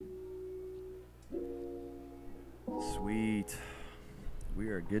Sweet. We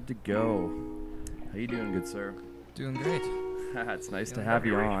are good to go. How you doing, good sir? Doing great. It's nice to Feeling have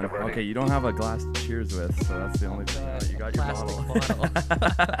you on. Okay, you don't have a glass to cheers with, so that's the only thing. You got your Plastic bottle.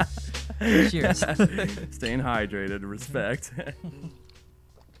 Cheers. Staying hydrated. Respect.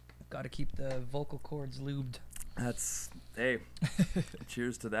 Got to keep the vocal cords lubed. Hey.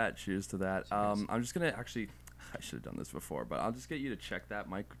 Cheers to that. Cheers to that. Cheers. I'm just gonna actually. I should have done this before, but I'll just get you to check that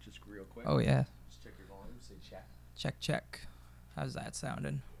mic just real quick. Oh yeah. Just check your volume. Say check. Check. How's that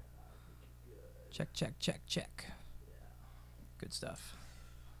sounding? Check. Good stuff.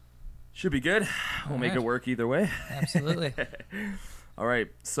 Should be good. We'll make it work either way. Absolutely. All right.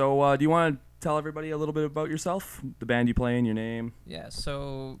 So do you want to tell everybody a little bit about yourself, the band you play in, your name? Yeah,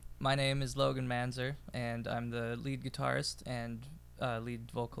 so my name is Logan Manzer, and I'm the lead guitarist and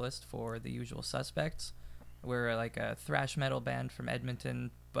lead vocalist for The Usual Suspects. We're like a thrash metal band from Edmonton,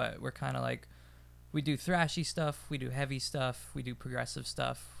 but we're kind of like, we do thrashy stuff, we do heavy stuff, we do progressive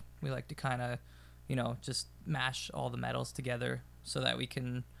stuff. We like to kind of, just mash all the metals together so that we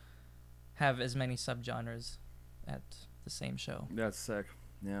can have as many subgenres at the same show. That's sick.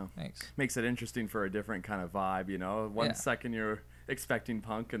 Yeah. Thanks. Makes it interesting for a different kind of vibe, One second you're expecting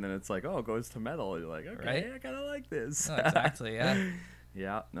punk, and then it's like, oh, it goes to metal. You're like, okay, right? I kind of like this. Oh, exactly, yeah.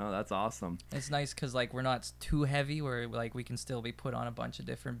 Yeah, no, that's awesome. It's nice because, we're not too heavy where, we can still be put on a bunch of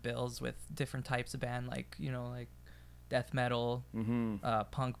different bills with different types of band, like death metal,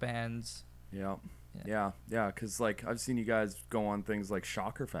 punk bands. Yeah, because I've seen you guys go on things like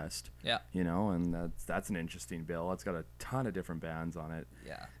Shockerfest. Yeah. And that's an interesting bill. It's got a ton of different bands on it.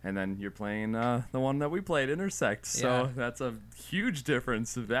 Yeah. And then you're playing the one that we played, Intersect. So that's a huge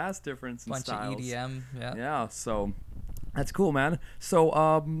difference, a vast difference in styles. Bunch of EDM. Yeah. Yeah. So that's cool, man.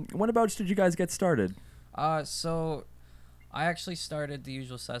 So when about did you guys get started? So I actually started The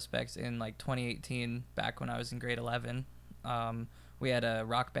Usual Suspects in 2018, back when I was in grade 11. We had a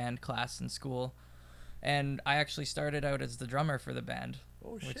rock band class in school. And I actually started out as the drummer for the band,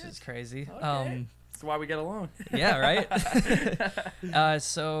 which is crazy. Okay. That's why we get along. Yeah, right?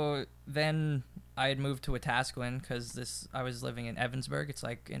 So then I had moved to Wetaskiwin because I was living in Evansburg. It's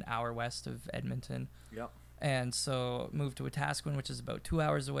like an hour west of Edmonton. Yep. And so moved to Wetaskiwin, which is about 2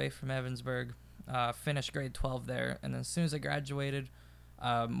 hours away from Evansburg. Finished grade 12 there. And then as soon as I graduated,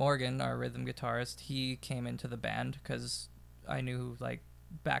 Morgan, our rhythm guitarist, he came into the band because I knew,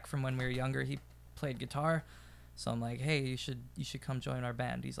 back from when we were younger, he played guitar. So I'm like, hey, you should come join our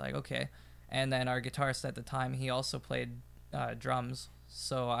band. He's like, okay. And then our guitarist at the time, he also played drums.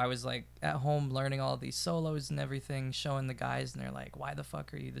 So I was at home learning all these solos and everything, showing the guys, and they're like, why the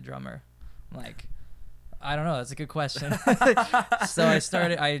fuck are you the drummer? I'm like, I don't know, that's a good question. So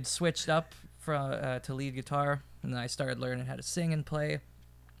I switched up to lead guitar, and then I started learning how to sing and play,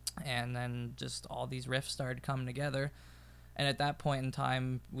 and then just all these riffs started coming together. And at that point in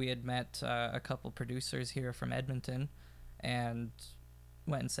time, we had met a couple producers here from Edmonton, and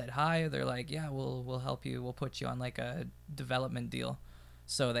went and said hi. They're like, yeah, we'll help you. We'll put you on a development deal.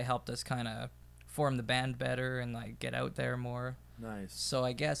 So they helped us kind of form the band better and get out there more. Nice. So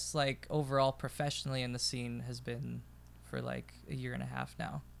I guess overall professionally in the scene has been for a year and a half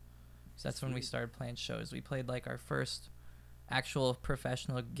now. So that's when we started playing shows. We played our first actual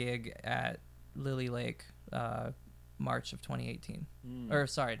professional gig at Lily Lake, March of 2018. Or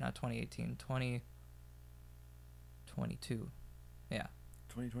sorry, not 2018, 2022. Yeah.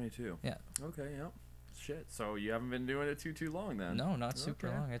 2022. Yeah. Okay, yeah. Shit. So you haven't been doing it too long then? No, not super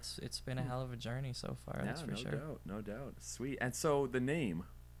long. It's been a hell of a journey so far, that's for sure. No doubt. Sweet. And so the name,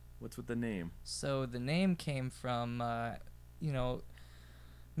 what's with the name? So the name came from,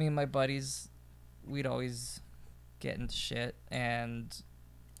 me and my buddies, we'd always get into shit, and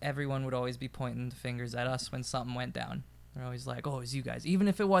everyone would always be pointing the fingers at us when something went down. They're always like, oh, it was you guys. Even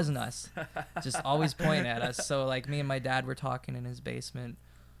if it wasn't us, just always pointing at us. So me and my dad were talking in his basement,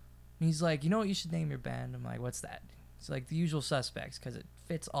 and he's like, you know what you should name your band? I'm like, what's that? It's The Usual Suspects, because it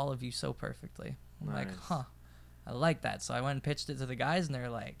fits all of you so perfectly. I'm like, huh, I like that. So I went and pitched it to the guys, and they're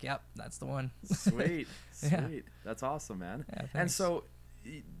like, yep, that's the one. Sweet. Yeah. That's awesome, man. Yeah, thanks. And so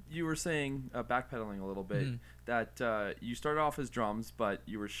you were saying, backpedaling a little bit, that you started off as drums, but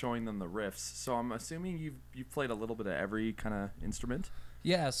you were showing them the riffs. So I'm assuming you've played a little bit of every kind of instrument?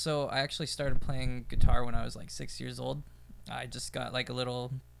 Yeah, so I actually started playing guitar when I was 6 years old. I just got a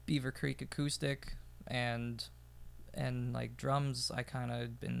little Beaver Creek acoustic, and drums I kind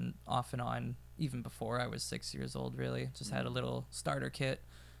of been off and on even before I was 6 years old, really. Just had a little starter kit,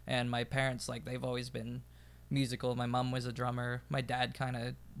 and my parents, they've always been musical. My mom was a drummer. My dad kind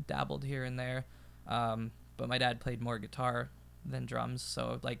of dabbled here and there, but my dad played more guitar than drums,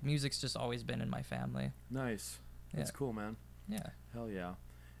 so music's just always been in my family. Nice. That's cool, man. Yeah. Hell yeah.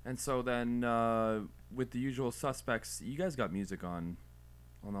 And so then, with the usual suspects, you guys got music on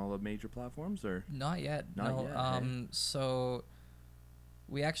all the major platforms, or Not yet. Not no. yet, hey? So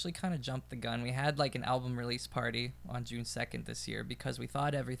we actually kind of jumped the gun. We had like an album release party on June 2nd this year because we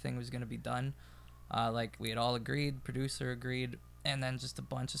thought everything was going to be done. Like we had all agreed, producer agreed, and then just a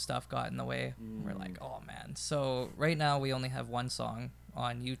bunch of stuff got in the way. We're like, oh man. So right now we only have one song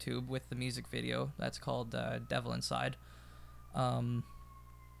on YouTube with the music video. That's called Devil Inside.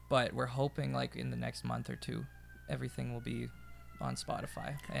 But we're hoping like in the next month or two, everything will be on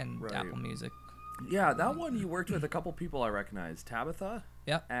Spotify and Right. Apple Music. Yeah, that one you worked with a couple people I recognize, Tabitha.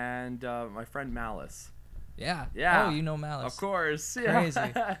 Yep. And my friend Malice. Yeah. Yeah. Oh, you know Malice. Of course. Yeah. Crazy.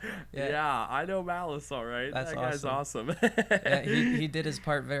 Yeah, I know Malice, all right. That's that guy's awesome. Yeah, he did his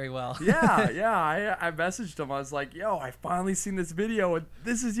part very well. yeah. I messaged him. I was like, yo, I finally seen this video, and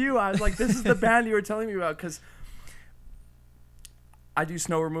this is you. I was like, this is the band you were telling me about, because I do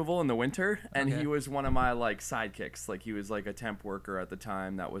snow removal in the winter, and Okay. he was one of my like sidekicks. Like he was like a temp worker at the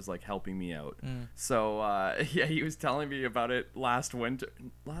time that was like helping me out. So yeah, he was telling me about it last winter,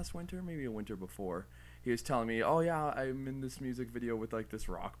 maybe a winter before. He was telling me, oh yeah, I'm in this music video with like this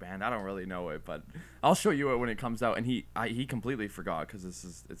rock band. I don't really know it, but I'll show you it when it comes out. And he completely forgot, because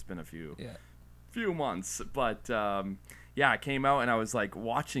it's been a few months, but yeah, it came out, and I was like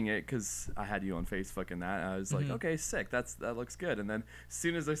watching it because I had you on Facebook and that. And I was like, okay, sick. That looks good. And then as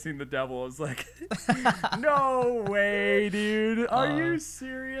soon as I seen the devil, I was like, no way, dude. Are you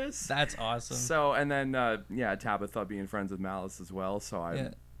serious? That's awesome. So, and then yeah, Tabitha being friends with Malice as well. So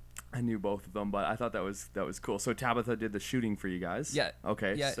I knew both of them, but I thought that was cool. So Tabitha did the shooting for you guys. Yeah.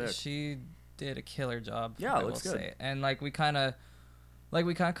 Okay. Yeah, Sick. she did a killer job. Yeah, I it looks will good. say. And like we kind of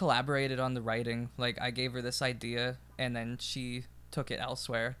collaborated on the writing. Like I gave her this idea, and then she took it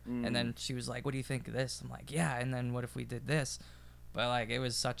elsewhere. And then she was like, "What do you think of this?" I'm like, "Yeah." And then what if we did this? But like it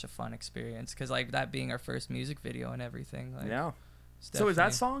was such a fun experience, because like that being our first music video and everything. Like, Yeah. it's So is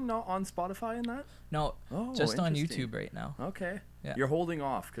that definitely- song not on Spotify in that? No, Oh, just on interesting. YouTube right now. Okay. Yeah. You're holding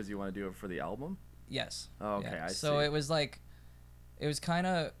off because you want to do it for the album? Yes. Oh, okay, Yeah. I So see. it was like, we're kind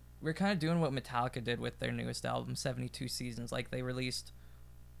of doing what Metallica did with their newest album, 72 Seasons. Like they released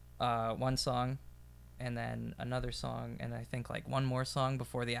one song, and then another song, and I think like one more song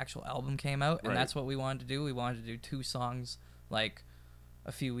before the actual album came out. And Right. that's what we wanted to do. We wanted to do 2 songs like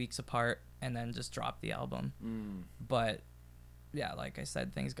a few weeks apart, and then just drop the album. But yeah, like I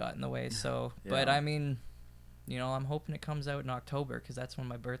said, things got in the way. So, but Yeah. I mean, you know, I'm hoping it comes out in October, because that's when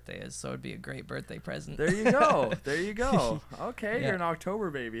my birthday is. So it'd be a great birthday present. There you go. There you go. Okay, Yeah. you're an October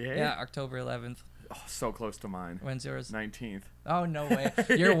baby, hey? Yeah, October 11th. Oh, so close to mine. When's yours? 19th. Oh, no way.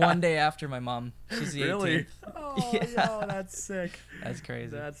 You're Yeah. one day after my mom. She's the 18th. Really? Oh, yo, that's sick. That's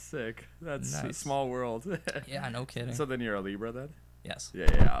crazy. That's sick. That's a Nice. small world. Yeah, no kidding. So then you're a Libra then? Yes.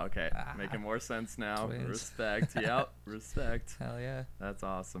 Yeah, okay. Ah, Making more sense now. twins. Respect. Yep, respect. Hell yeah. That's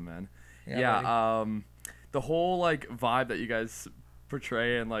awesome, man. Yeah, Yeah, the whole like vibe that you guys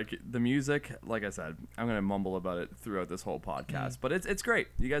portray, and like the music, like I said, I'm gonna mumble about it throughout this whole podcast, but it's great.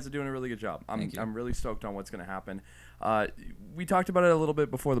 You guys are doing a really good job. Thank you. I'm really stoked on what's gonna happen. We talked about it a little bit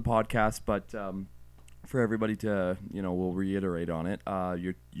before the podcast, but for everybody to, we'll reiterate on it.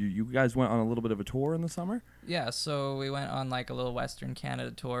 You guys went on a little bit of a tour in the summer. Yeah, so we went on like a little Western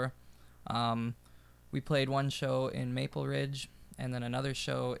Canada tour. We played one show in Maple Ridge, and then another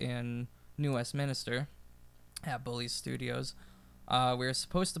show in New Westminster at Bully's Studios. We were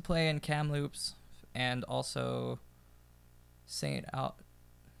supposed to play in Kamloops and also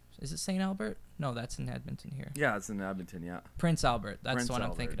is it St. Albert? No, that's in Edmonton here. Yeah, it's in Edmonton. Yeah. Prince Albert. That's Prince the one I'm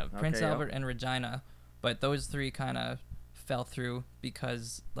Albert. thinking of. Okay, Prince yeah. Albert and Regina. But those 3 kind of fell through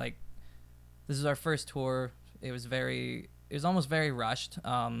because, like, this is our first tour. It was almost very rushed.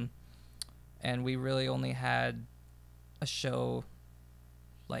 And we really only had a show,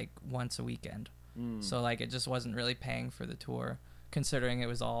 like, once a weekend. So, like, it just wasn't really paying for the tour, considering it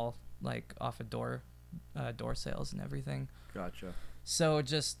was all, like, off of door sales and everything. Gotcha. So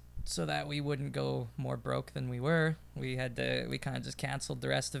just so that we wouldn't go more broke than we were, we kind of just canceled the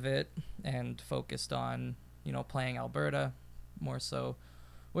rest of it and focused on, playing Alberta more so,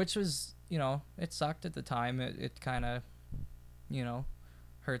 which was, it sucked at the time. It kind of,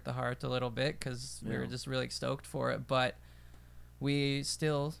 hurt the heart a little bit, because we were just really stoked for it, but we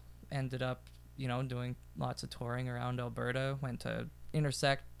still ended up, doing lots of touring around Alberta. Went to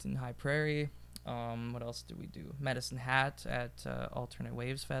Intersect in High Prairie. What else did we do? Medicine Hat at Alternate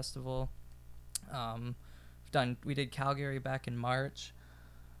Waves Festival. We did Calgary back in March.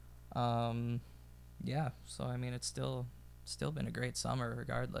 Yeah, so I mean, it's still been a great summer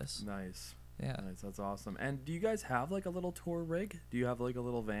regardless. Nice. Yeah. Nice. That's awesome. And do you guys have like a little tour rig? Do you have like a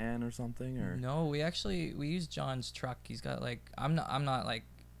little van or something? Or No, we use John's truck. He's got like I'm not like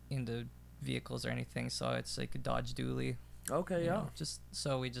into vehicles or anything, so it's like a Dodge Dually. Okay, yeah. Just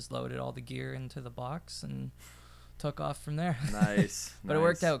so we just loaded all the gear into the box and took off from there. Nice. But it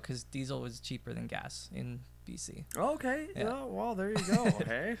worked out because diesel was cheaper than gas in BC. Okay. Yeah. Well, there you go.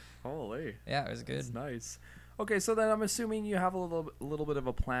 Hey. Holy. Yeah, it was good. That's nice. Okay, so then I'm assuming you have a little bit of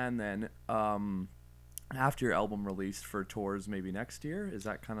a plan then, after your album released for tours maybe next year. Is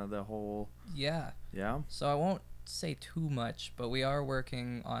that kind of the whole? Yeah. Yeah. So I won't say too much, but we are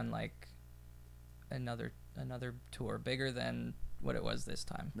working on like another tour bigger than what it was this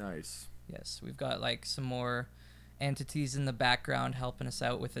time. Nice. Yes, we've got like some more entities in the background helping us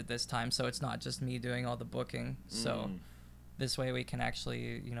out with it this time, so it's not just me doing all the booking. So this way we can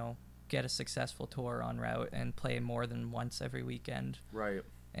actually, get a successful tour on route and play more than once every weekend. Right.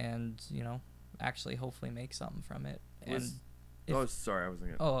 And, actually hopefully make something from it. Sorry, I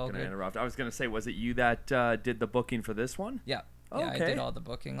wasn't going to interrupt. I was going to say, was it you that did the booking for this one? Yeah. Oh, yeah, okay. I did all the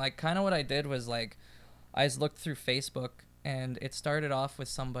booking. Like, kind of what I did was, like, I just looked through Facebook, and it started off with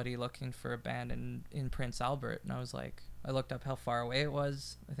somebody looking for a band in Prince Albert, and I was like, I looked up how far away it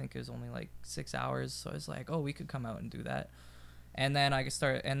was. I think it was only like 6 hours, so I was like, oh, we could come out and do that. And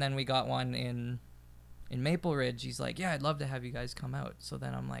then we got one in Maple Ridge. He's like, yeah, I'd love to have you guys come out. So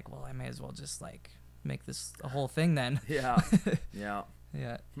then I'm like, well, I may as well just like make this a whole thing then. Yeah. Yeah.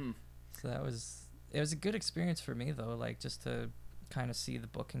 Yeah. So it was a good experience for me though, like just to kind of see the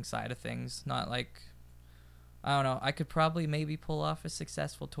booking side of things. Not like, I don't know, I could probably maybe pull off a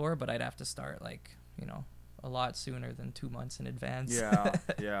successful tour, but I'd have to start like, a lot sooner than 2 months in advance. Yeah.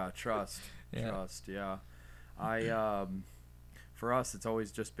 Yeah. Trust. Yeah. Trust. Yeah. For us, it's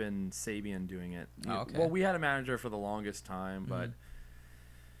always just been Sabian doing it. Oh, okay. Well, we had a manager for the longest time, but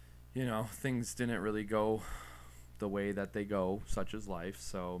things didn't really go the way that they go, such as life.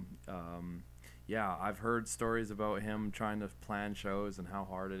 So, yeah, I've heard stories about him trying to plan shows and how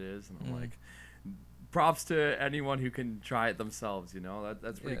hard it is, and I'm like, props to anyone who can try it themselves.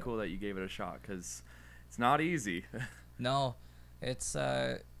 That's pretty cool that you gave it a shot, because it's not easy. No, it's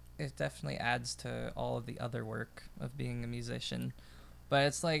it definitely adds to all of the other work of being a musician. But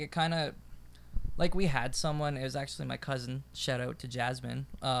it's like, it kind of, like, we had someone, it was actually my cousin, shout out to Jasmine.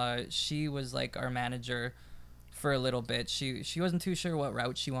 She was like our manager for a little bit. She wasn't too sure what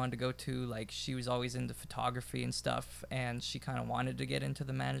route she wanted to go to. Like, she was always into photography and stuff, and she kind of wanted to get into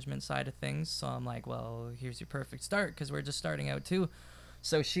the management side of things. So I'm like, well, here's your perfect start, because we're just starting out too.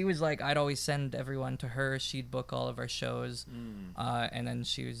 So she was like, I'd always send everyone to her. She'd book all of our shows. And then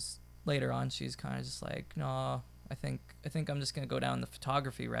later on, she was kind of just like, no, I think I'm just going to go down the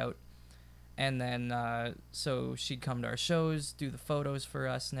photography route. And then, so she'd come to our shows, do the photos for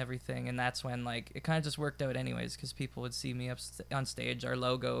us and everything. And that's when, like, it kind of just worked out anyways, because people would see me up on stage. Our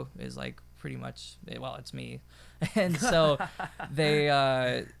logo is like pretty much, it's me. And so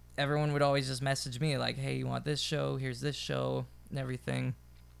everyone would always just message me like, hey, you want this show? Here's this show. And everything.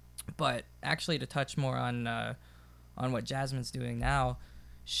 But actually, to touch more on what Jasmine's doing now,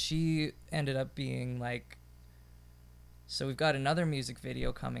 she ended up being like, so we've got another music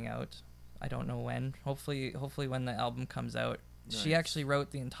video coming out. I don't know when. Hopefully when the album comes out. Nice. She actually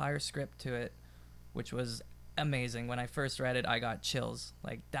wrote the entire script to it, which was amazing. When I first read it, I got chills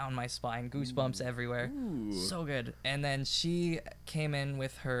like down my spine, goosebumps everywhere. Ooh. So good. And then she came in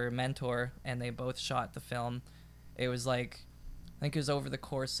with her mentor, and they both shot the film. It was like, I think it was over the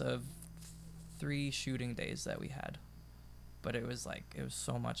course of 3 shooting days that we had. But it was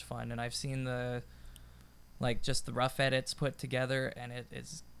so much fun. And I've seen just the rough edits put together, and it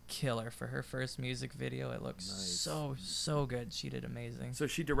is killer for her first music video. It looks so good. She did amazing. So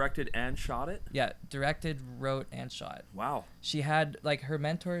she directed and shot it? Yeah, directed, wrote, and shot. Wow. She had, like, her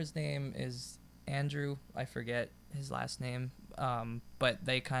mentor's name is Andrew. I forget his last name. But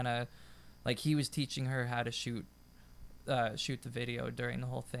they kind of, like, he was teaching her how to shoot the video during the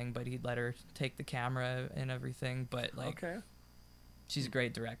whole thing, but he'd let her take the camera and everything. But like, okay. She's a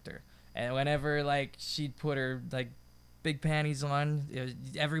great director, and whenever like she'd put her like big panties on,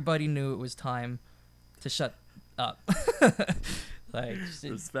 everybody knew it was time to shut up. Like,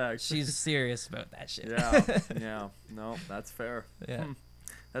 respect. She's serious about that shit. Yeah. No, that's fair. Yeah.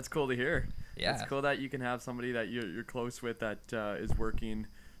 That's cool to hear. Yeah. It's cool that you can have somebody that you're close with that is working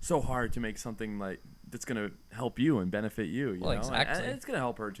so hard to make something like that's going to help you and benefit you, you know? Exactly. And it's going to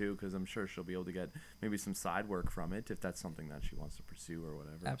help her too, because I'm sure she'll be able to get maybe some side work from it if that's something that she wants to pursue or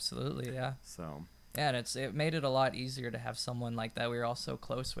whatever. Absolutely, yeah. So, Yeah, and it made it a lot easier to have someone like that we were all so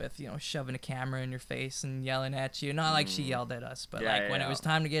close with, you know, shoving a camera in your face and yelling at you. Not like she yelled at us, but Yeah, like yeah, when it yeah. was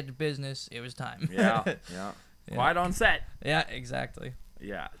time to get to business, it was time. Yeah, yeah. Yeah. Quiet on set. Yeah, exactly.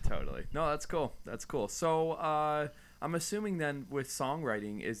 Yeah, totally. No, that's cool. That's cool. So, I'm assuming then with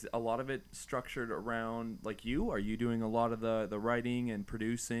songwriting, is a lot of it structured around like you? Are you doing a lot of the writing and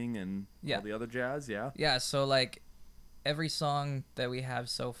producing and all the other jazz? Yeah. Yeah, so like every song that we have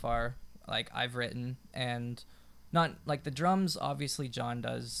so far, like I've written, and not like the drums obviously John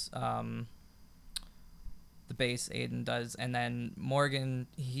does, the bass Aiden does, and then Morgan,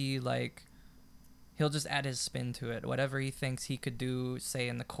 he'll just add his spin to it. Whatever he thinks he could do, say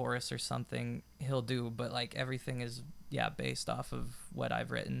in the chorus or something, he'll do. But like everything is based off of what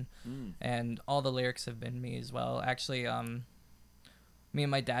I've written, and all the lyrics have been me as well. Actually, me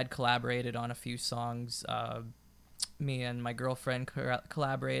and my dad collaborated on a few songs. Me and my girlfriend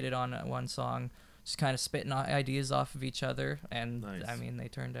collaborated on one song, just kind of spitting ideas off of each other, and Nice. I mean they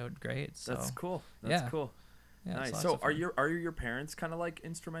turned out great. So That's cool. That's cool. Yeah, nice. So are your parents kind of like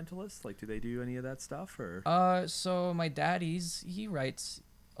instrumentalists? Like, do they do any of that stuff or? So my dad, he writes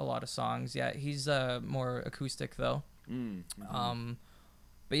a lot of songs. Yeah, he's more acoustic though.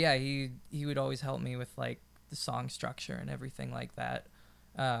 But yeah, he would always help me with like the song structure and everything like that.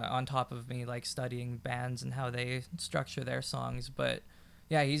 On top of me like studying bands and how they structure their songs. But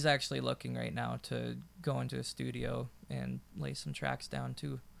yeah, he's actually looking right now to go into a studio and lay some tracks down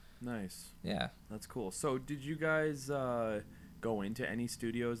too. Nice. Yeah. That's cool. So did you guys go into any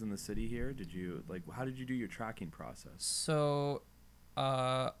studios in the city here? Did you how did you do your tracking process? So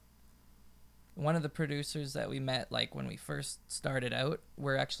one of the producers that we met like when we first started out,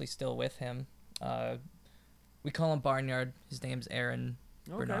 we're actually still with him. We call him Barnyard. His name's Aaron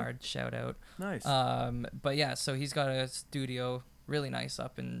Bernard. Shout out. Nice. But yeah, so he's got a studio really nice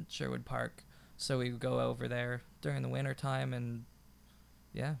up in Sherwood Park. So we go over there during the winter time and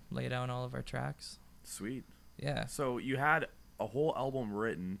lay down all of our tracks. Sweet. Yeah. So you had a whole album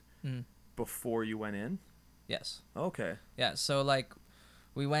written before you went in? Yes. Okay. Yeah, so like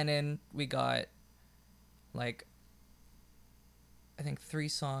we went in, we got like I think 3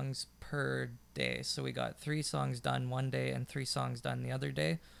 songs per day. So we got 3 songs done one day and 3 songs done the other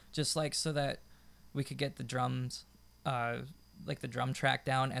day, just like so that we could get the drums, like the drum track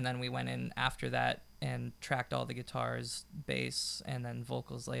down, and then we went in after that and tracked all the guitars, bass, and then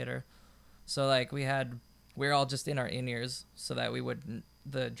vocals later. So like we're all just in our in-ears so that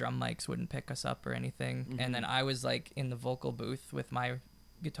the drum mics wouldn't pick us up or anything. And then I was like in the vocal booth with my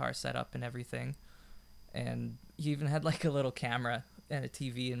guitar set up and everything. And he even had like a little camera and a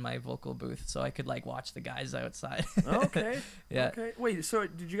TV in my vocal booth so I could like watch the guys outside. Okay. Yeah. Okay. Wait, so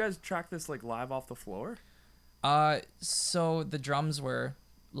did you guys track this like live off the floor? So the drums were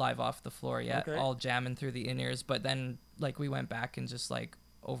live off the floor, Okay. all jamming through the in-ears, but then like we went back and just like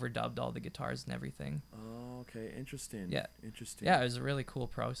overdubbed all the guitars and everything. Oh, okay. Interesting. Yeah. Interesting. Yeah, it was a really cool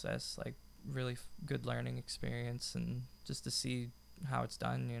process, like really good learning experience, and just to see how it's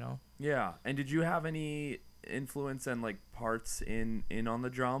done, you know. Yeah. And did you have any influence and like parts in on the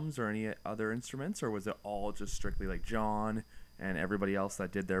drums or any other instruments, or was it all just strictly like John and everybody else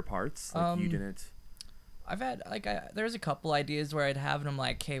that did their parts? Like you didn't. I've had like there's a couple ideas where I'd have them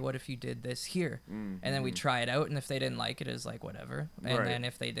like, hey, what if you did this here? And then we'd try it out, and if they didn't like it, it's like whatever. And then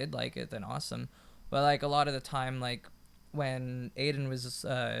if they did like it, then awesome. But like a lot of the time, like when Aiden was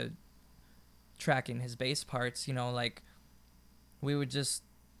tracking his bass parts, you know, like we would just,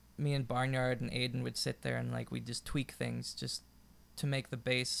 me and Barnyard and Aiden would sit there and like we'd just tweak things just to make the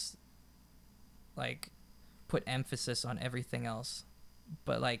bass like put emphasis on everything else,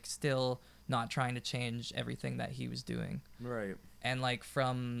 but like still not trying to change everything that he was doing. Right. And like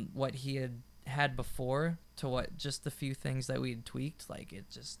from what he had before to what just the few things that we'd tweaked, like it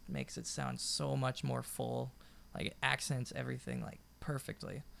just makes it sound so much more full. Like it accents everything like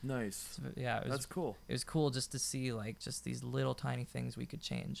perfectly. Nice. So, yeah, that's cool. It was cool just to see like just these little tiny things we could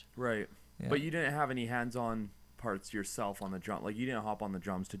change. Right. Yeah. But you didn't have any hands-on parts yourself on the drum. Like you didn't hop on the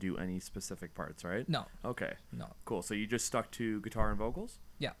drums to do any specific parts, right? No. Okay. No. Cool. So you just stuck to guitar and vocals?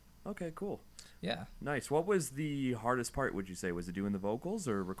 Yeah. Okay, cool. Yeah. Nice. What was the hardest part, would you say? Was it doing the vocals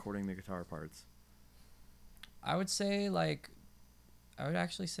or recording the guitar parts? I would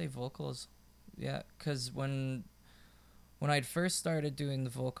actually say vocals. Yeah, because when I'd first started doing the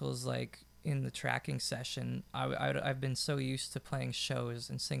vocals, like in the tracking session, I've been so used to playing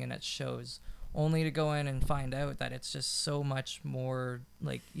shows and singing at shows, only to go in and find out that it's just so much more,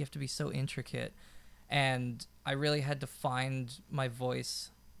 like you have to be so intricate. And I really had to find my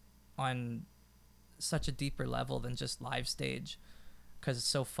voice on such a deeper level than just live stage. because it's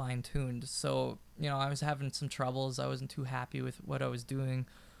so fine tuned. So, you know, I was having some troubles. I wasn't too happy with what I was doing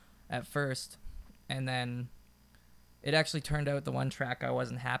at first. And then it actually turned out the one track I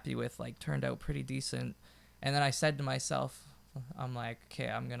wasn't happy with, like, turned out pretty decent. And then I said to myself, I'm like, okay,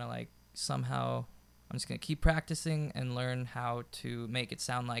 I'm going to, like, somehow, I'm just going to keep practicing and learn how to make it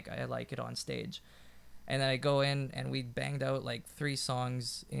sound like I like it on stage. And then I go in and we banged out, like, 3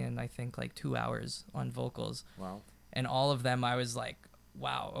 songs in, I think, like, 2 hours on vocals. Wow. And all of them I was like,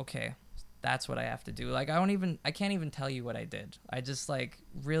 wow, okay, that's what I have to do. Like, I can't even tell you what I did. I just, like,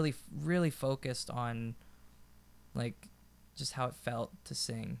 really, really focused on, like, just how it felt to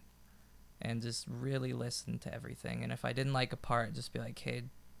sing and just really listen to everything. And if I didn't like a part, just be like, hey,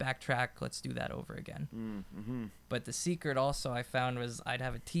 backtrack, let's do that over again. Mm-hmm. But the secret also I found was I'd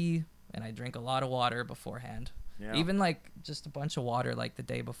have a tea and I'd drink a lot of water beforehand. Yeah. Even, like, just a bunch of water, like, the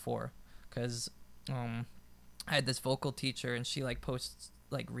day before. Because I had this vocal teacher and she, like, posts,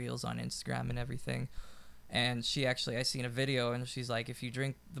 like, reels on Instagram and everything. And she actually, I seen a video and she's like, if you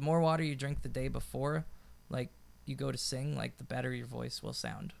drink, the more water you drink the day before, like, you go to sing, like, the better your voice will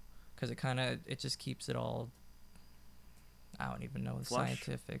sound. Because it just keeps it all, I don't even know the Flush.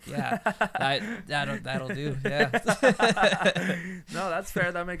 scientific. Yeah, that'll do. Yeah. No, that's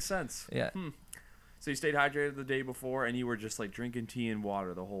fair. That makes sense. Yeah. So you stayed hydrated the day before, and you were just, like, drinking tea and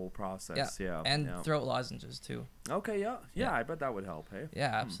water the whole process. Yeah. And throat lozenges too. Okay. Yeah. I bet that would help. Hey. Yeah,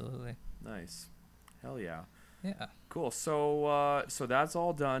 absolutely. Nice. Hell yeah. Yeah. Cool. So so that's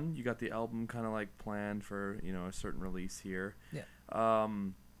all done. You got the album kind of, like, planned for, you know, a certain release here. Yeah.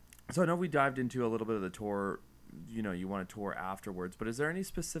 So I know we dived into a little bit of the tour. You know, you want to tour afterwards, but is there any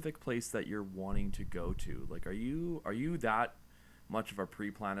specific place that you're wanting to go to? Like, are you that much of a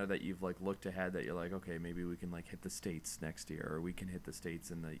pre-planner that you've, like, looked ahead that you're like, okay, maybe we can, like, hit the States next year, or we can hit the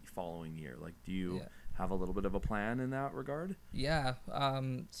States in the following year? Like, do you have a little bit of a plan in that regard? Yeah.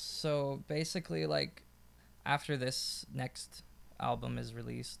 So basically, like, after this next album is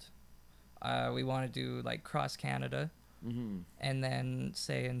released, we want to do, like, cross Canada. Mm-hmm. And then,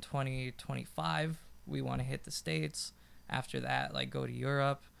 say, in 2025, we want to hit the States. After that, like, go to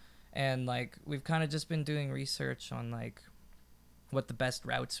Europe. And, like, we've kind of just been doing research on, like, what the best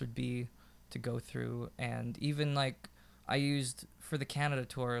routes would be to go through. And even, like, I used, for the Canada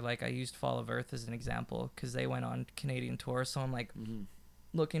tour, like, I used Fall of Earth as an example because they went on Canadian tour. So I'm, like,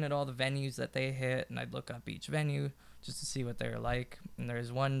 looking at all the venues that they hit, and I'd look up each venue just to see what they're like. And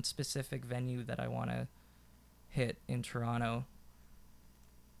there's one specific venue that I want to hit in Toronto,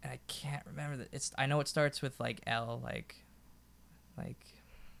 and I can't remember that. I know it starts with, like, L, like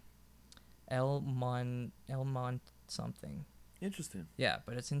Elmont something. Interesting. Yeah,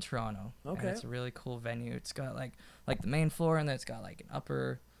 but it's in Toronto. Okay. And it's a really cool venue. It's got like the main floor, and then it's got, like, an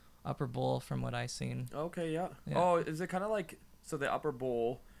upper bowl from what I've seen. Okay. Yeah. Yeah. Oh, is it kind of like, so the upper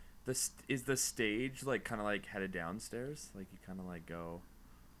bowl, is the stage, like, kind of, like, headed downstairs? Like, you kind of, like, go.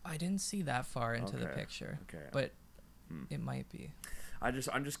 I didn't see that far into the picture. Okay. But it might be. I'm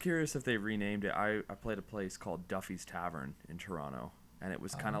just curious if they renamed it. I played a place called Duffy's Tavern in Toronto, and it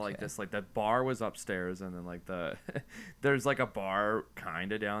was kind of like this, like, the bar was upstairs, and then, like, there's, like, a bar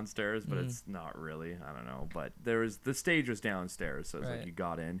kind of downstairs, but it's not really. I don't know, but the stage was downstairs, so it's like you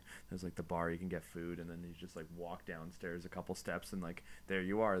got in, there's, like, the bar, you can get food, and then you just, like, walk downstairs a couple steps, and, like, there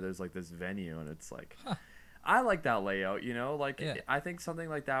you are. There's, like, this venue, and it's like. I like that layout, you know, like, I think something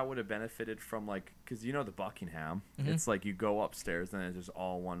like that would have benefited from, like, because, you know, the Buckingham, it's like you go upstairs and it's just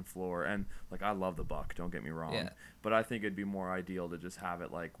all one floor. And, like, I love the Buck, don't get me wrong, but I think it'd be more ideal to just have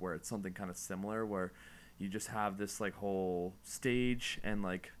it, like, where it's something kind of similar, where you just have this, like, whole stage and,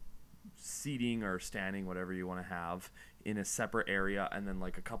 like, seating or standing, whatever you want to have, in a separate area, and then,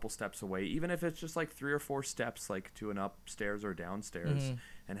 like, a couple steps away, even if it's just, like, 3 or 4 steps, like, to an upstairs or downstairs,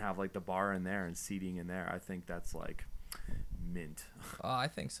 and have, like, the bar in there and seating in there. I think that's, like, mint. Oh, I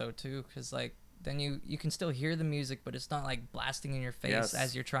think so too, because, like, then you can still hear the music, but it's not, like, blasting in your face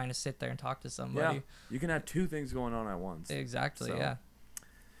as you're trying to sit there and talk to somebody. Yeah, you can have 2 things going on at once. Exactly. So, yeah,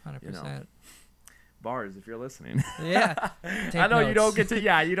 100%. You know. Bars, if you're listening. Yeah. I know notes. You don't get to,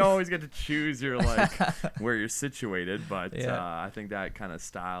 you don't always get to choose your, like, where you're situated, but I think that kind of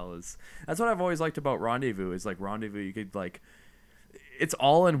style that's what I've always liked about Rendezvous, is, like, Rendezvous, you could, like, it's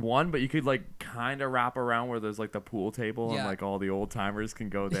all in one, but you could, like, kind of wrap around where there's, like, the pool table and, like, all the old timers can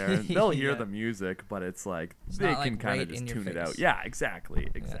go there and they'll hear the music, but it's like they can kind of just tune it out. Yeah, exactly.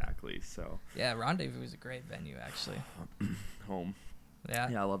 So yeah, Rendezvous is a great venue, actually. Home.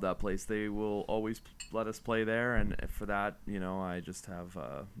 Yeah, I love that place. They will always let us play there, and for that, you know, I just have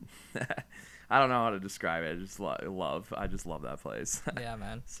I don't know how to describe it. I just love that place. Yeah,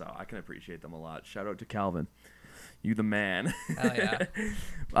 man. So I can appreciate them a lot. Shout out to Calvin. You the man. Hell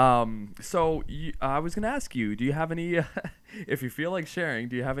yeah. So I was gonna ask you, do you have any, if you feel like sharing,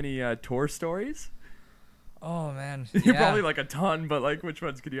 do you have any tour stories? Oh man. You're Yeah. probably like a ton, but like which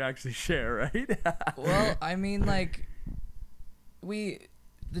ones could you actually share, right? Well, I mean, like,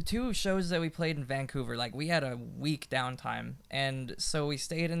 the 2 shows that we played in Vancouver, like, we had a week downtime, and so we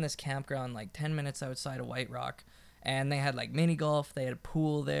stayed in this campground like 10 minutes outside of White Rock, and they had like mini golf, they had a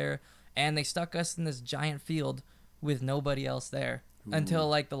pool there, and they stuck us in this giant field with nobody else there. Ooh. Until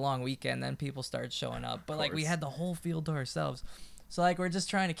like the long weekend, then people started showing up, but like we had the whole field to ourselves. So like we're just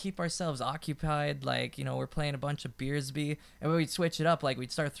trying to keep ourselves occupied, like, you know, we're playing a bunch of Beersby, and we'd switch it up, like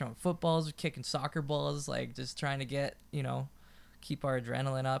we'd start throwing footballs, kicking soccer balls, like just trying to get, you know, keep our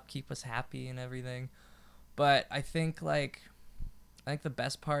adrenaline up, keep us happy and everything. But I think the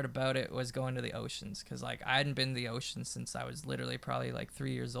best part about it was going to the oceans, because like I hadn't been to the ocean since I was literally probably like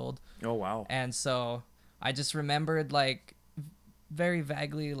 3 years old. Oh wow. And so I just remembered like very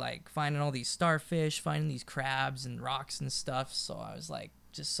vaguely like finding all these starfish, finding these crabs and rocks and stuff. So I was like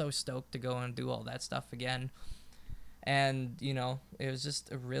just so stoked to go and do all that stuff again. And, you know, it was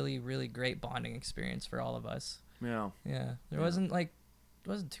just a really, really great bonding experience for all of us. Yeah. Yeah. There wasn't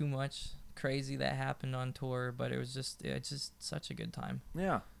too much crazy that happened on tour, but it's just such a good time.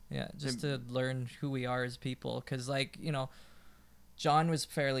 Yeah. Yeah. Just to learn who we are as people. 'Cause like, you know, John was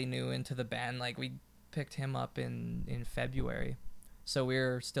fairly new into the band. Like we picked him up in February. So we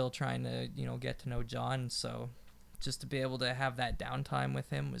were still trying to, you know, get to know John. So just to be able to have that downtime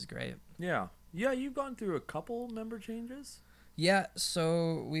with him was great. Yeah. Yeah, you've gone through a couple member changes? Yeah,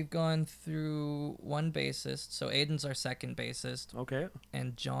 so we've gone through one bassist. So Aiden's our second bassist. Okay.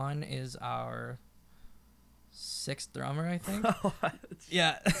 And John is our 6th drummer, I think.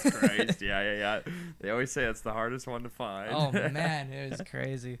 Yeah. Christ. Yeah. They always say it's the hardest one to find. Oh, man, it was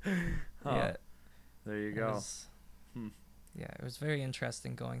crazy. Huh. Yeah. There you go. Yeah, it was very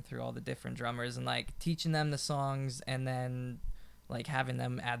interesting going through all the different drummers and like teaching them the songs and then like having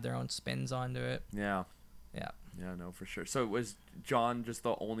them add their own spins onto it. Yeah. Yeah. Yeah, no, for sure. So was John just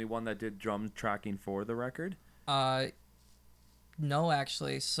the only one that did drum tracking for the record? No,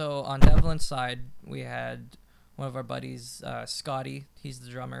 actually. So on Devlin's side, we had one of our buddies, Scotty. He's the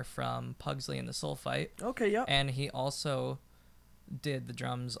drummer from Pugsley and the Soul Fight. Okay, yeah. And he also did the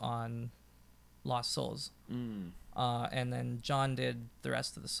drums on Lost Souls. And then John did the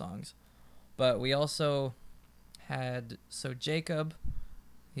rest of the songs. But we also had, so Jacob,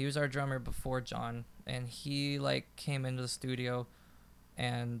 he was our drummer before John, and he like came into the studio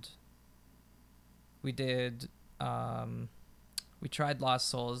and we did, we tried Lost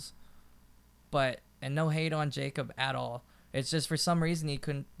Souls, and no hate on Jacob at all. It's just for some reason he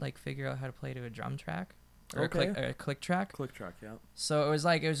couldn't like figure out how to play to a drum track. Or a click track. Click track, yeah. So it was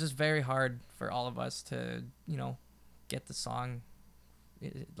just very hard for all of us to, you know, get the song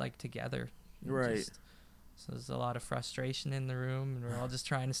like together. Right. So there's a lot of frustration in the room, and we're all just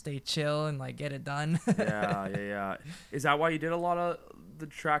trying to stay chill and like get it done. Yeah. Is that why you did a lot of the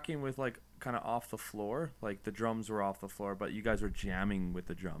tracking with like kind of off the floor? Like the drums were off the floor, but you guys were jamming with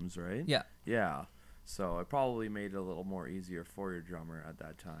the drums, right? Yeah. Yeah. So it probably made it a little more easier for your drummer at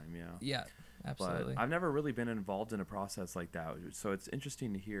that time, yeah. Yeah, absolutely. But I've never really been involved in a process like that, so it's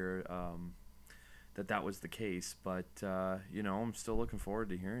interesting to hear that was the case. But you know, I'm still looking forward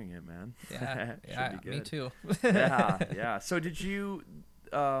to hearing it, man. Yeah, me too. yeah. So did you,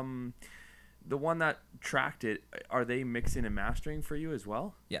 the one that tracked it, are they mixing and mastering for you as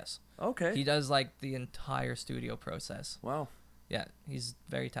well? Yes. Okay. He does like the entire studio process. Wow. Yeah, he's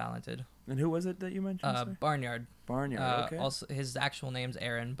very talented. And who was it that you mentioned? Barnyard. Okay. Also, his actual name's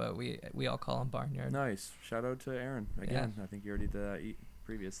Aaron, but we all call him Barnyard. Nice. Shout out to Aaron again. Yeah. I think you already did that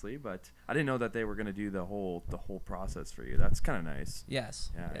previously, but I didn't know that they were going to do the whole process for you. That's kind of nice.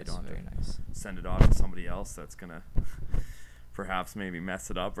 Yes. Yeah, you don't very have to nice. send it off to somebody else that's going to perhaps maybe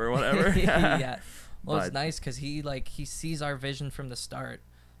mess it up or whatever. Yeah. Well, it's nice because he sees our vision from the start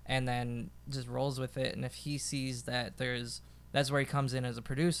and then just rolls with it. And if he sees that that's where he comes in as a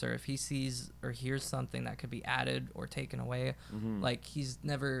producer. If he sees or hears something that could be added or taken away, like he's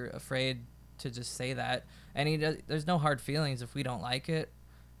never afraid to just say that. And there's no hard feelings if we don't like it.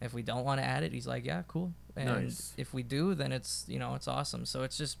 If we don't want to add it, he's like, yeah, cool. And nice. If we do, then it's awesome. So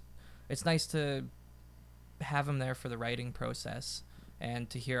it's nice to have him there for the writing process and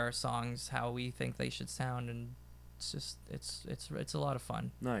to hear our songs, how we think they should sound. And it's a lot of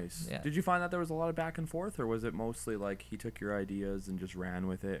fun. Nice. Yeah. Did you find that there was a lot of back and forth, or was it mostly like he took your ideas and just ran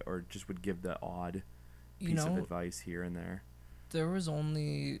with it, or just would give the odd piece of advice here and there? There was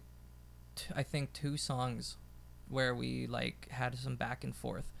only I think 2 songs where we like had some back and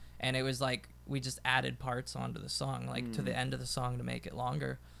forth, and it was like we just added parts onto the song, like to the end of the song to make it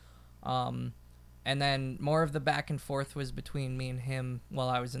longer. And then more of the back and forth was between me and him while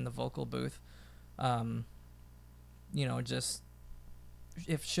I was in the vocal booth. You know, just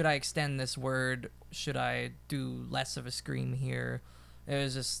should I extend this word? Should I do less of a scream here? It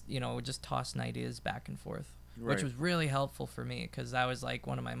was just, you know, just tossing ideas back and forth, which was really helpful for me because that was like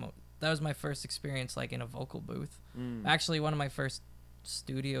one of my that was my first experience like in a vocal booth. Actually, one of my first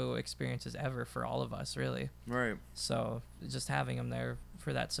studio experiences ever for all of us, really. Right. So just having him there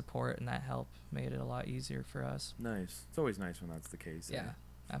for that support and that help made it a lot easier for us. Nice. It's always nice when that's the case. Yeah,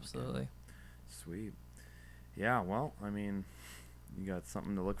 absolutely. Sweet. Yeah, well, I mean, you got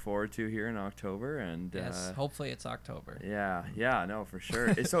something to look forward to here in October, and yes, hopefully it's October. Yeah, no, for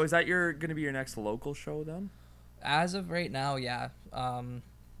sure. So is that going to be your next local show then? As of right now, yeah.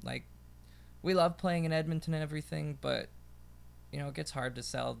 Like, we love playing in Edmonton and everything, but you know, it gets hard to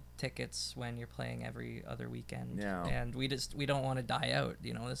sell tickets when you're playing every other weekend. Yeah. And we don't want to die out.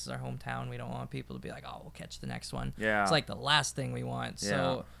 You know, this is our hometown. We don't want people to be like, oh, we'll catch the next one. Yeah. It's like the last thing we want. Yeah.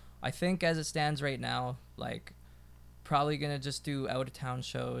 So I think as it stands right now, like, probably going to just do out-of-town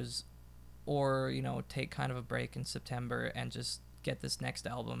shows or, you know, take kind of a break in September and just get this next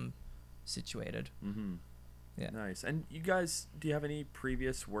album situated. Mm-hmm. Yeah. Nice. And you guys, do you have any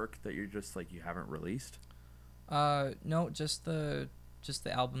previous work that you're just, like, you haven't released? No, just the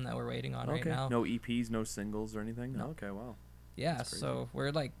album that we're waiting on right now. No EPs, no singles or anything? No. Okay, wow. Yeah, so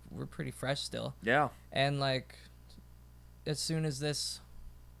we're pretty fresh still. Yeah. And like as soon as this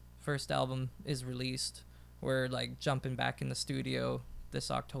first album is released, we're like jumping back in the studio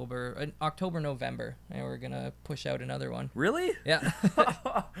this October, November, and we're going to push out another one. Really? Yeah.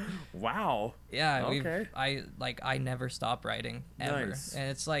 Wow. Yeah, okay. I never stop writing ever. Nice. And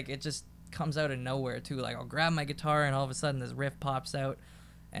it's like it just comes out of nowhere too. Like I'll grab my guitar and all of a sudden this riff pops out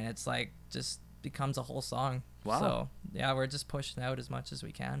and it's like just becomes a whole song. Wow. So yeah, we're just pushing out as much as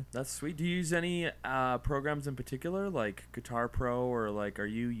we can. That's sweet. Do you use any programs in particular, like Guitar Pro, or like are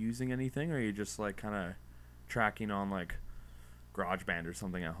you using anything, or are you just like kind of tracking on like GarageBand or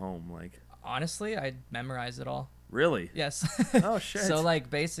something at home? Like honestly, I memorize it all. Really? Yes. Oh shit. So like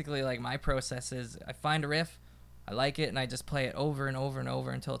basically like my process is I find a riff, I like it, and I just play it over and over and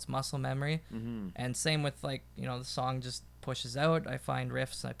over until it's muscle memory. Mm-hmm. And same with like, you know, the song just pushes out. I find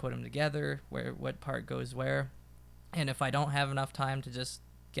riffs, I put them together, what part goes where. And if I don't have enough time to just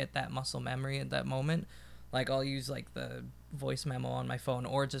get that muscle memory at that moment, like I'll use like the voice memo on my phone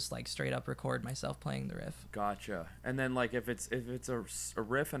or just like straight up record myself playing the riff. Gotcha. And then like if it's a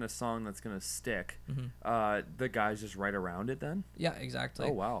riff and a song that's gonna stick, the guys just write around it then? Yeah, exactly.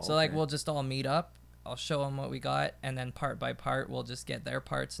 Oh wow. So like we'll just all meet up. I'll show them what we got, and then part by part, we'll just get their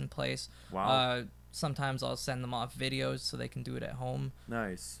parts in place. Wow. Sometimes I'll send them off videos so they can do it at home.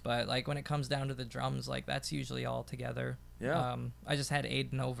 Nice. But, like, when it comes down to the drums, like, that's usually all together. Yeah. I just had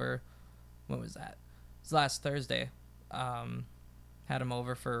Aiden over. What was that? It was last Thursday. Had him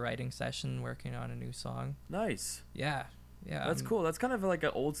over for a writing session, working on a new song. Nice. Yeah. Yeah, that's cool. That's kind of like an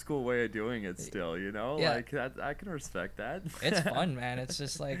old school way of doing it still, you know? Yeah. Like, that, I can respect that. It's fun, man. It's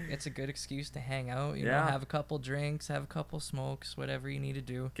just like, it's a good excuse to hang out, you know, have a couple drinks, have a couple smokes, whatever you need to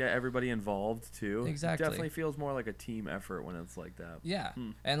do. Get everybody involved, too. Exactly. It definitely feels more like a team effort when it's like that. Yeah.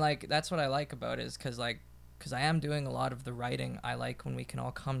 And, like, that's what I like about it is because I am doing a lot of the writing. I like when we can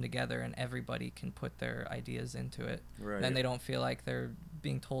all come together and everybody can put their ideas into it. Right. Then they don't feel like they're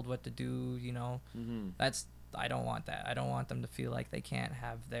being told what to do, you know? Mm-hmm. I don't want that. I don't want them to feel like they can't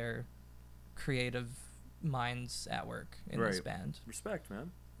have their creative minds at work in this band. Respect,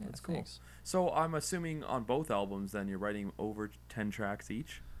 man. Yeah, that's cool. Thanks. So I'm assuming on both albums then you're writing over 10 tracks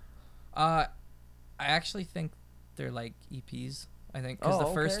each? I actually think they're like EPs. I think because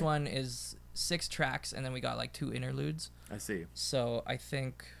the first one is 6 tracks and then we got like 2 interludes. I see. So I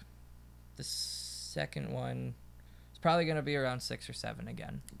think the second one probably going to be around 6 or 7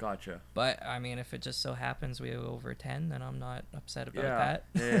 again. Gotcha. But I mean, if it just so happens we have over 10, then I'm not upset about that.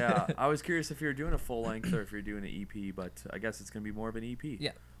 Yeah. I was curious if you're doing a full length or if you're doing an EP, but I guess it's going to be more of an EP.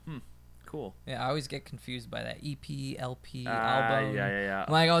 Yeah. Cool. Yeah, I always get confused by that EP, LP, album. Yeah.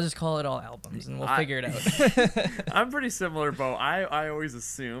 I'm like, I'll just call it all albums and we'll figure it out. I'm pretty similar, Bo. I always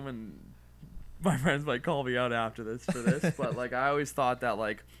assume, and my friends might call me out after this for this, but like I always thought that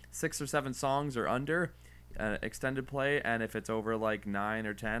like 6 or 7 songs or under extended play, and if it's over like 9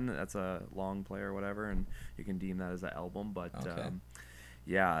 or 10, that's a long play or whatever, and you can deem that as an album. But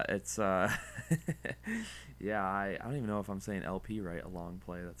yeah, it's yeah, I don't even know if I'm saying LP right, a long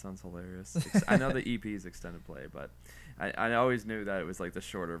play. That sounds hilarious. I know the EP is extended play, but I always knew that it was like the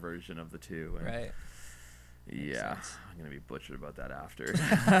shorter version of the two. And, right. Yeah, I'm gonna be butchered about that after.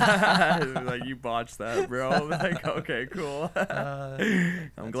 Like, you botched that, bro. Like, okay, cool.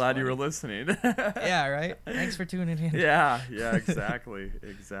 I'm glad you were listening. Yeah, right. Thanks for tuning in. Yeah, exactly.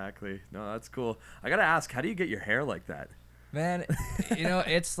 No, that's cool. I gotta ask, how do you get your hair like that? Man,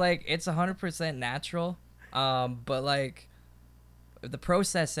 it's like it's 100% natural. But like the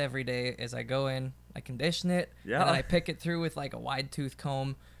process every day is I go in, I condition it, and then I pick it through with like a wide tooth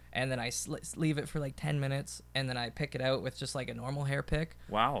comb. And then I leave it for like 10 minutes, and then I pick it out with just like a normal hair pick.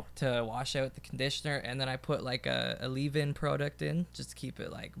 Wow. To wash out the conditioner, and then I put like a leave-in product in just to keep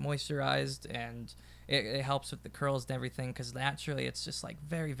it like moisturized, and it helps with the curls and everything because naturally it's just like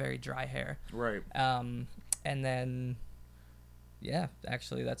very, very dry hair. Right. And then, yeah,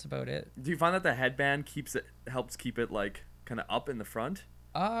 actually that's about it. Do you find that the headband helps keep it like kind of up in the front?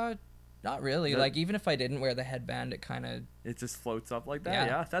 Not really. Like, even if I didn't wear the headband, it just floats up like that.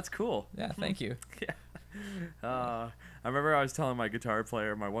 Yeah, that's cool. Yeah, thank you. Yeah. I remember I was telling my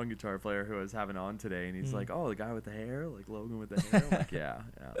one guitar player who I was having on today, and he's like, "Oh, the guy with the hair, like Logan with the hair." I'm like, yeah,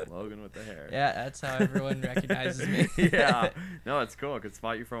 Logan with the hair. Yeah, that's how everyone recognizes me. Yeah, no, it's cool. I could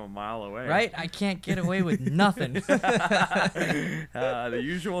spot you from a mile away. Right? I can't get away with nothing. The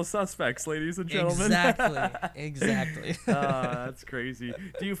usual suspects, ladies and gentlemen. Exactly. That's crazy.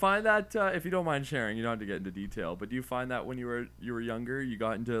 Do you find that, if you don't mind sharing, you don't have to get into detail, but do you find that when you were younger, you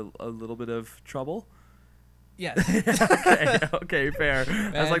got into a little bit of trouble? Yes. Okay, fair.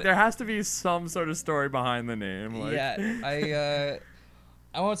 Man, I was like, there has to be some sort of story behind the name. Like. Yeah,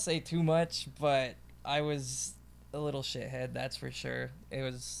 I won't say too much, but I was a little shithead, that's for sure. It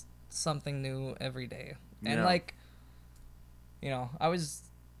was something new every day. And like, I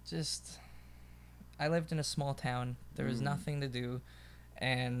lived in a small town. There was nothing to do.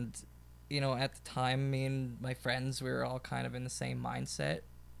 And, at the time, me and my friends, we were all kind of in the same mindset.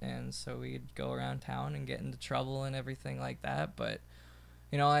 And so we'd go around town and get into trouble and everything like that. But,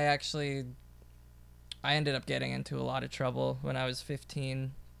 I ended up getting into a lot of trouble when I was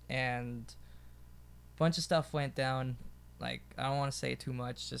 15. And a bunch of stuff went down. Like, I don't want to say too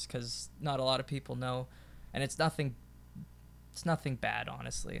much just because not a lot of people know. And it's nothing bad,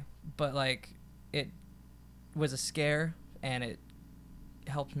 honestly. But, like, it was a scare, and it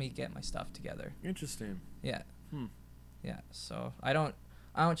helped me get my stuff together. Interesting. Yeah. Yeah, so I don't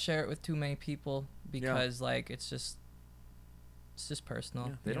share it with too many people because like it's just personal.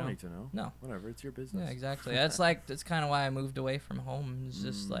 Yeah, they don't need to know. No. Whatever, it's your business. Yeah, exactly. That's kind of why I moved away from home. It's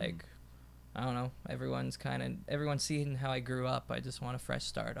just like, I don't know, everyone's seeing how I grew up. I just want a fresh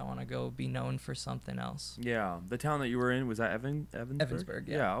start. I want to go be known for something else. Yeah. The town that you were in, was that Evansburg? Evansburg,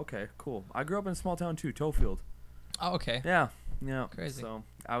 yeah. Yeah, okay, cool. I grew up in a small town too, Tofield. Oh, okay. Yeah. Crazy. So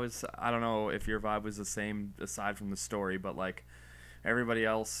I don't know if your vibe was the same aside from the story, but like everybody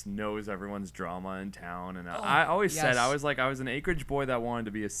else knows everyone's drama in town, and I always said I was an acreage boy that wanted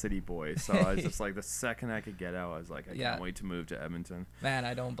to be a city boy. So I was just like, the second I could get out, I was like, I can't wait to move to Edmonton. Man,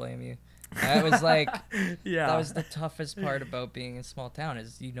 I don't blame you. That was like, that was the toughest part about being in a small town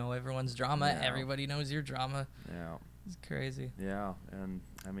is everyone's drama. Yeah. Everybody knows your drama. Yeah, it's crazy. Yeah, and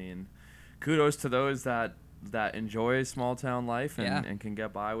I mean, kudos to those that enjoy small town life and can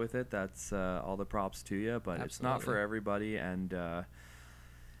get by with it. That's all the props to you, but It's not for everybody. And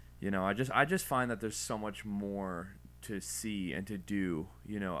I just find that there's so much more to see and to do,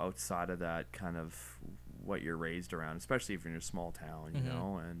 outside of that kind of what you're raised around, especially if you're in a small town, you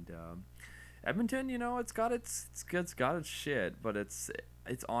know. And Edmonton, it's got its shit, but it's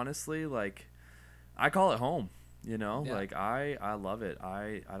honestly like, I call it home, like I love it.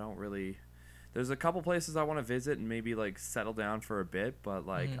 I don't really. There's a couple places I want to visit and maybe like settle down for a bit, but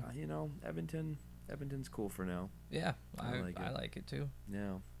like Edmonton's cool for now. Yeah, I like it too.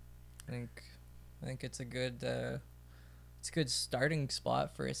 Yeah, I think it's a good starting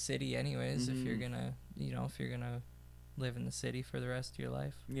spot for a city, anyways. If you're gonna live in the city for the rest of your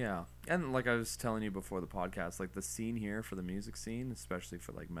life. Yeah, and like I was telling you before the podcast, like the scene here for the music scene, especially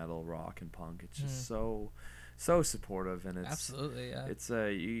for like metal, rock, and punk, it's just so supportive, and it's absolutely, yeah. It's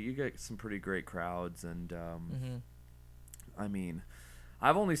you get some pretty great crowds, and I mean,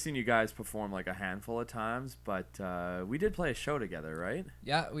 I've only seen you guys perform like a handful of times, but we did play a show together, right?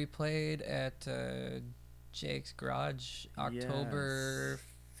 Yeah, we played at Jake's Garage October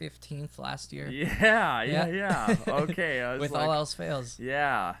 15th last year. Yeah. Okay. With like, All Else Fails.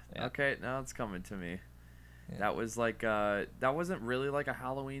 Yeah. Okay, now it's coming to me. Yeah. That was like that wasn't really like a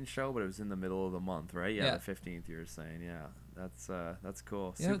Halloween show, but it was in the middle of the month, right? Yeah, the 15th you were saying. Yeah. That's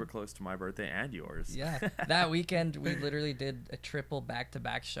cool. Super close to my birthday and yours. Yeah. That weekend we literally did a triple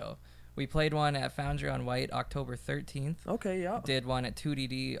back-to-back show. We played one at Foundry on White October 13th. Okay, yeah. Did one at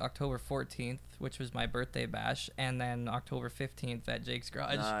 2DD October 14th, which was my birthday bash, and then October 15th at Jake's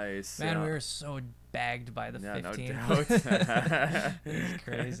Garage. Nice. Man, yeah. we were so bagged by the 15th. No doubt. It's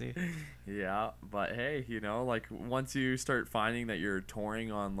crazy. Yeah, but hey, you know, like once you start finding that you're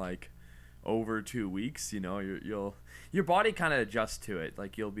touring on like over 2 weeks, you know, your body kind of adjusts to it.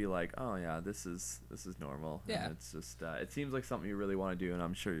 Like you'll be like, oh yeah, this is normal. Yeah. And it's just it seems like something you really want to do, and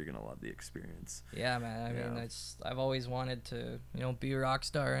I'm sure you're gonna love the experience. Yeah, man. I mean, I've always wanted to, you know, be a rock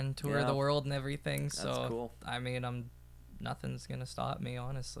star and tour the world and everything. So that's cool. I mean, nothing's gonna stop me,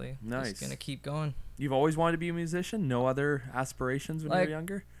 honestly. Nice. Just gonna keep going. You've always wanted to be a musician? No other aspirations when you were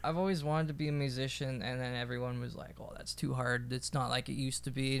younger? I've always wanted to be a musician, and then everyone was like, oh, that's too hard. It's not like it used to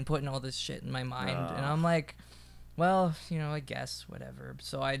be, and putting all this shit in my mind. And I'm like, well, you know, I guess, whatever.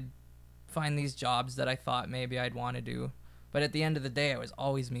 So I'd find these jobs that I thought maybe I'd want to do. But at the end of the day, it was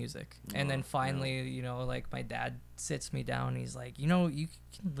always music. And then finally, you know, like my dad sits me down, and he's like, you know, you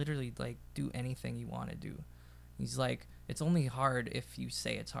can literally, like, do anything you want to do. He's like, it's only hard if you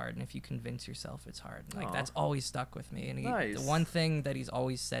say it's hard and if you convince yourself it's hard. Like, that's always stuck with me. And the one thing that he's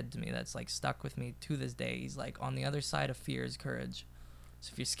always said to me that's, like, stuck with me to this day, he's like, on the other side of fear is courage.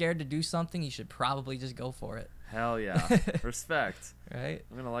 So if you're scared to do something, you should probably just go for it. Hell yeah. Respect. Right?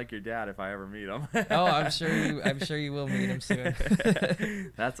 I'm gonna like your dad if I ever meet him. Oh, I'm sure you will meet him soon.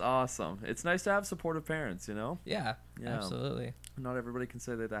 That's awesome. It's nice to have supportive parents, you know? Yeah, absolutely. Not everybody can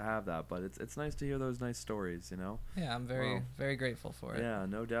say that they have that, but it's nice to hear those nice stories, you know? Yeah, I'm very grateful for it. Yeah,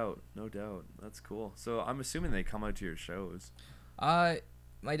 no doubt. That's cool. So I'm assuming they come out to your shows. My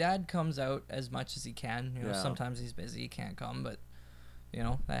dad comes out as much as he can. You know, sometimes he's busy, he can't come, but you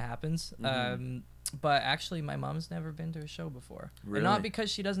know, that happens. Mm-hmm. But actually, my mom's never been to a show before. Really? And not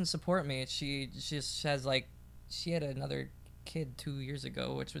because she doesn't support me. She just has, like, she had another kid 2 years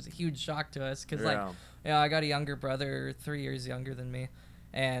ago, which was a huge shock to us. Because, like, you know, I got a younger brother, 3 years younger than me.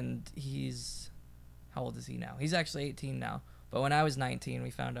 And he's, how old is he now? He's actually 18 now. But when I was 19,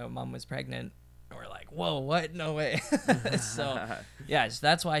 we found out Mom was pregnant. And we're like, whoa, what? No way. So, yeah,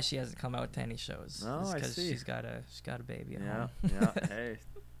 that's why she hasn't come out to any shows. Oh, I see. She's got a baby at home. Yeah. Hey,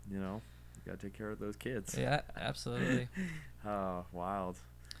 you know, you got to take care of those kids. Yeah, absolutely. Oh, wild.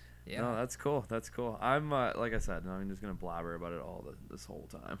 Yeah. No, that's cool. I'm like I said, I'm just gonna blabber about it all this whole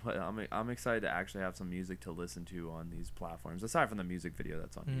time. But I'm excited to actually have some music to listen to on these platforms, aside from the music video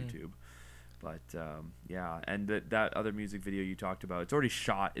that's on YouTube. But yeah, and that other music video you talked about, it's already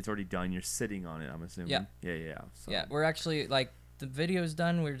shot, it's already done. You're sitting on it, I'm assuming. Yeah. So. Yeah, we're actually, like, the video's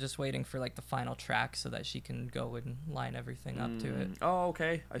done. We're just waiting for, like, the final track so that she can go and line everything up to it. Oh,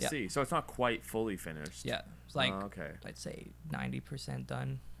 okay. I see. So it's not quite fully finished. Yeah, it's like okay. I'd say 90%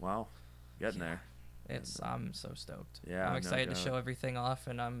 done. Wow, getting there. I'm so stoked. Yeah, I'm excited to show everything off,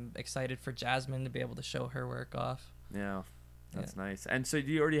 and I'm excited for Jasmine to be able to show her work off. Yeah. That's nice. And so do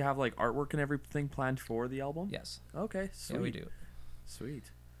you already have, like, artwork and everything planned for the album? Yes. Okay, sweet. Yeah, we do.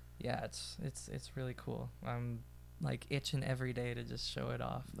 Sweet. Yeah, it's really cool. I'm, like, itching every day to just show it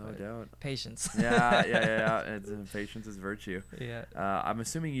off. No doubt. Patience. Yeah. Patience is virtue. Yeah. I'm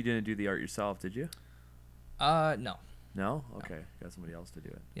assuming you didn't do the art yourself, did you? No. No? Okay. Got somebody else to do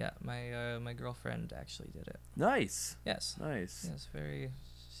it. Yeah, my girlfriend actually did it. Nice. Yes. Nice. Yes,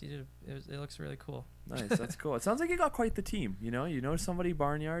 she did. It looks really cool. Nice. That's cool. It sounds like you got quite the team. You know somebody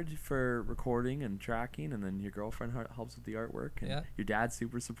barnyard for recording and tracking, and then your girlfriend helps with the artwork. And your dad's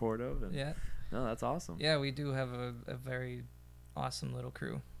super supportive. And no, that's awesome. Yeah, we do have a very awesome little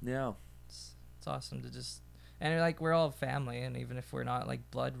crew. Yeah. It's awesome to just, and like, we're all family, and even if we're not, like,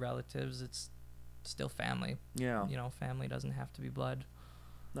 blood relatives, it's still family. Yeah. You know, family doesn't have to be blood.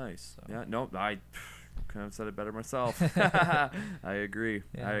 Nice. So. Yeah. No, I couldn't have said it better myself. I agree.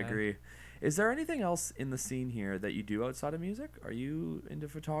 Yeah, I agree. Is there anything else in the scene here that you do outside of music? Are you into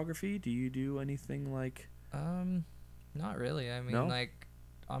photography? Do you do anything like? Not really. I mean, like,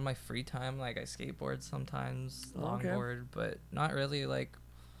 on my free time, like, I skateboard sometimes, longboard, but not really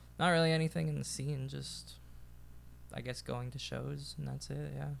anything in the scene. Just, I guess, going to shows, and that's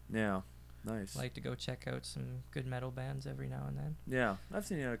it. Yeah. Yeah. Nice. Like to go check out some good metal bands every now and then. Yeah, I've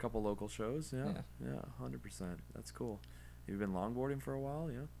seen you at a couple local shows. Yeah, 100%. That's cool. You've been longboarding for a while,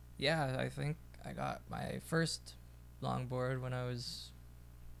 yeah? Yeah, I think I got my first longboard when I was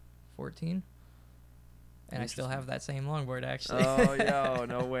 14. And I still have that same longboard, actually. Oh, yo,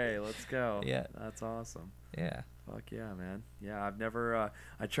 no way. Let's go. Yeah. That's awesome. Yeah. Fuck yeah, man. Yeah, I've never,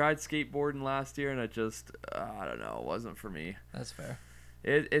 I tried skateboarding last year, and it just, I don't know, it wasn't for me. That's fair.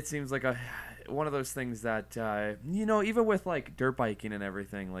 It seems like one of those things that, you know, even with, like, dirt biking and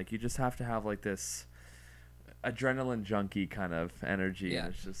everything, like, you just have to have, like, this, adrenaline junkie kind of energy. Yeah.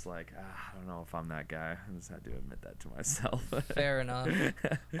 And it's just like, I don't know if I'm that guy. I just had to admit that to myself. Fair enough.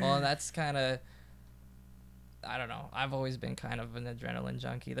 Well, that's kind of, I don't know. I've always been kind of an adrenaline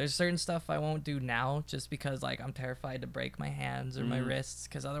junkie. There's certain stuff I won't do now just because like I'm terrified to break my hands or my wrists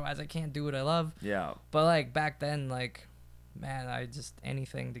because otherwise I can't do what I love. Yeah. But like back then, like, man, I just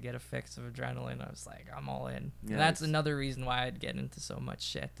anything to get a fix of adrenaline. I was like, I'm all in. Yeah, And that's another reason why I'd get into so much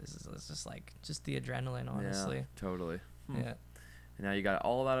shit. It's just like just the adrenaline, honestly. Yeah, totally. Yeah. And now you got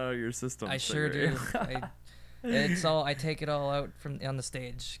all that out of your system. I sure do. I take it all out on the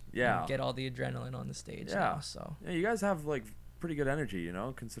stage. Yeah. Get all the adrenaline on the stage now. So. Yeah, you guys have like pretty good energy,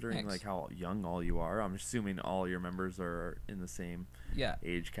 considering Thanks. like how young all you are. I'm assuming all your members are in the same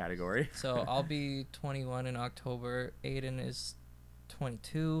age category. So I'll be 21 in October. Aiden is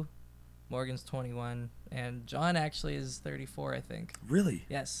 22. Morgan's 21, and John actually is 34, I think. Really?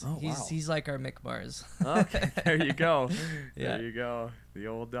 Yes. Oh, wow. He's like our Mick Bars. Okay, there you go. Yeah. There you go. The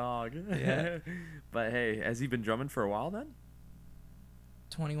old dog. Yeah. But hey, has he been drumming for a while then?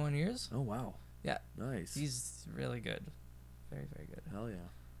 21 years. Oh, wow. Yeah. Nice. He's really good. Very, very good. Hell yeah.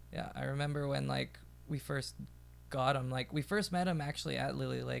 Yeah, I remember when like we first got him. Like we first met him actually at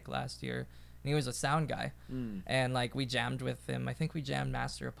Lily Lake last year. And he was a sound guy, and like we jammed with him. I think we jammed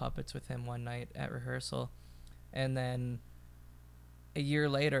Master of Puppets with him one night at rehearsal, and then a year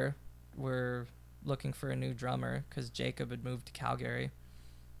later, we're looking for a new drummer because Jacob had moved to Calgary,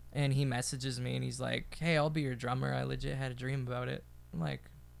 and he messages me and he's like, "Hey, I'll be your drummer. I legit had a dream about it." I'm like,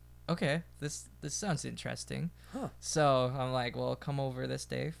 "Okay, this sounds interesting." Huh. So I'm like, "Well, come over this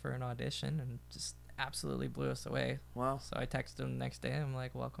day for an audition," and just absolutely blew us away. Wow. So I texted him the next day. I'm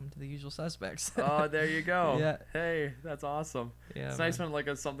like, "Welcome to the Usual Suspects." Oh, there you go. Yeah. Hey, that's awesome. Yeah, it's nice when like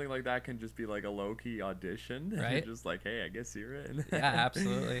something like that can just be like a low key audition. Right. You're just like, hey, I guess you're in. Yeah,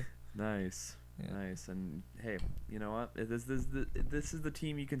 absolutely. Nice. Yeah. Nice. And hey, you know what? This is the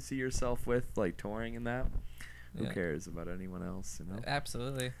team you can see yourself with, like touring and that. Who cares about anyone else?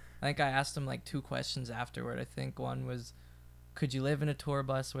 Absolutely. I think I asked him like 2 questions afterward. I think one was, could you live in a tour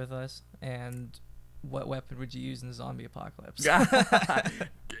bus with us? And what weapon would you use in the zombie apocalypse?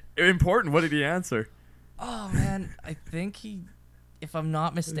 Important. What did he answer? Oh man, I think if I'm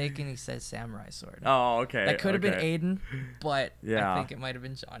not mistaken, he says samurai sword. Oh, okay. That could have been Aiden, but yeah. I think it might have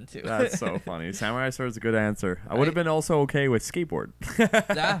been John too. That's so funny. Samurai sword is a good answer. I would have been also okay with skateboard.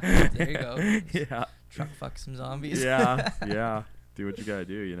 There you go. Yeah. Truck fuck some zombies. Yeah. Do what you gotta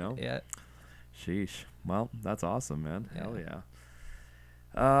do, Yeah. Sheesh. Well, that's awesome, man. Yeah. Hell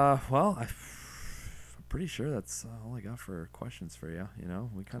yeah. Well, I'm pretty sure that's all I got for questions for you.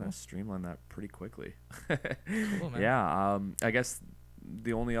 We kind of streamlined that pretty quickly. Cool, man. Yeah. I guess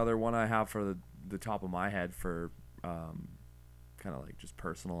the only other one I have for the top of my head for kind of like just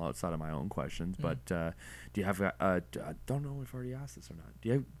personal outside of my own questions, but do you have I don't know if I already asked this or not.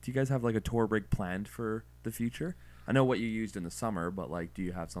 Do you guys have like a tour break planned for the future? I know what you used in the summer, but like, do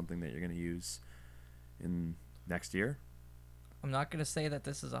you have something that you're going to use in next year? I'm not going to say that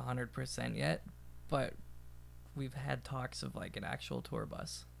this is 100% yet, but we've had talks of like an actual tour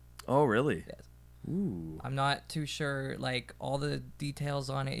bus. Oh, really? Yes. Ooh. I'm not too sure like all the details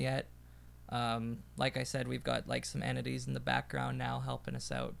on it yet. Like I said, we've got like some entities in the background now helping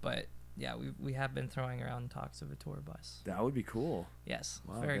us out, but yeah, we have been throwing around talks of a tour bus. That would be cool. Yes.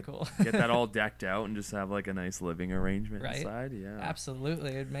 Wow, very cool. Get that all decked out and just have like a nice living arrangement Right? inside. Yeah.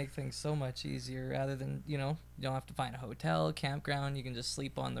 Absolutely. It'd make things so much easier rather than, you don't have to find a hotel, campground. You can just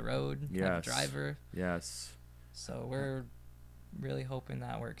sleep on the road, have a driver. Yes. So we're really hoping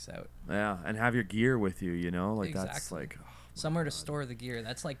that works out. Yeah, and have your gear with you, like Exactly. that's like somewhere to store the gear.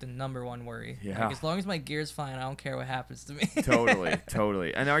 That's like the number one worry. Yeah. Like, as long as my gear's fine, I don't care what happens to me.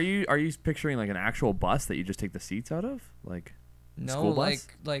 Totally. And are you picturing like an actual bus that you just take the seats out of? Like no, school bus?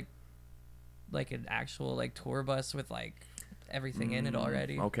 like an actual like tour bus with like everything in it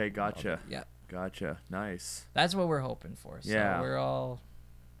already. Okay, gotcha. Yeah. Gotcha. Nice. That's what we're hoping for. So Yeah. we're all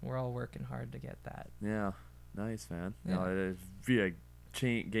working hard to get that. Yeah. Nice, man. Yeah. It'd be a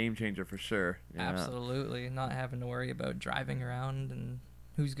game changer for sure. Yeah. Absolutely. Not having to worry about driving around and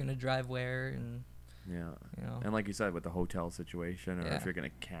who's going to drive where and Yeah. And like you said, with the hotel situation, or Yeah. if you're gonna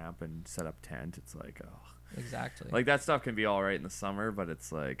camp and set up tent, it's like, exactly. like that stuff can be all right in the summer, but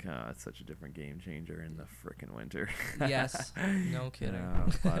it's like, it's such a different game changer in the frickin' winter. Yes. No kidding.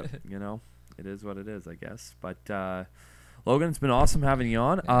 But it is what it is, I guess. But Logan, it's been awesome having you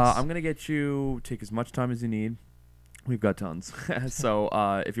on. Yes. I'm gonna get you take as much time as you need. We've got tons. So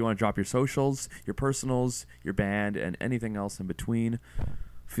if you want to drop your socials, your personals, your band, and anything else in between,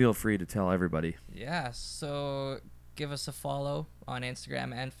 feel free to tell everybody. Yeah, so give us a follow on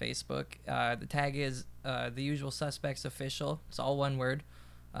Instagram and Facebook. The tag is The Usual Suspects Official. It's all one word.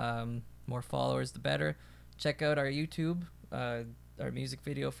 More followers, the better. Check out our YouTube, our music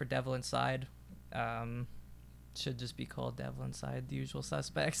video for Devil Inside. Should just be called Devil Inside, The Usual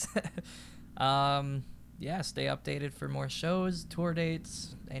Suspects. Yeah, stay updated for more shows, tour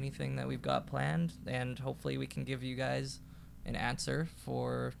dates, anything that we've got planned, and hopefully we can give you guys an answer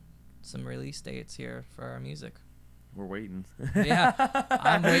for some release dates here for our music. We're waiting. Yeah,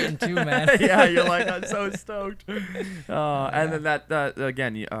 I'm waiting too, man. Yeah, you're like, I'm so stoked. And then that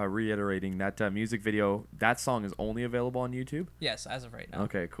again, reiterating that music video, that song is only available on YouTube? Yes, as of right now.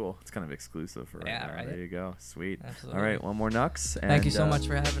 Okay, cool. It's kind of exclusive for right now. Right. There you go. Sweet. Absolutely. All right, one more Nux. Thank you so much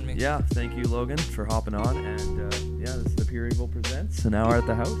for having me. Yeah, thank you, Logan, for hopping on. And yeah, this is Apureevil Presents, an hour at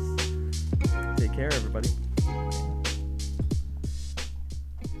the house. Take care, everybody.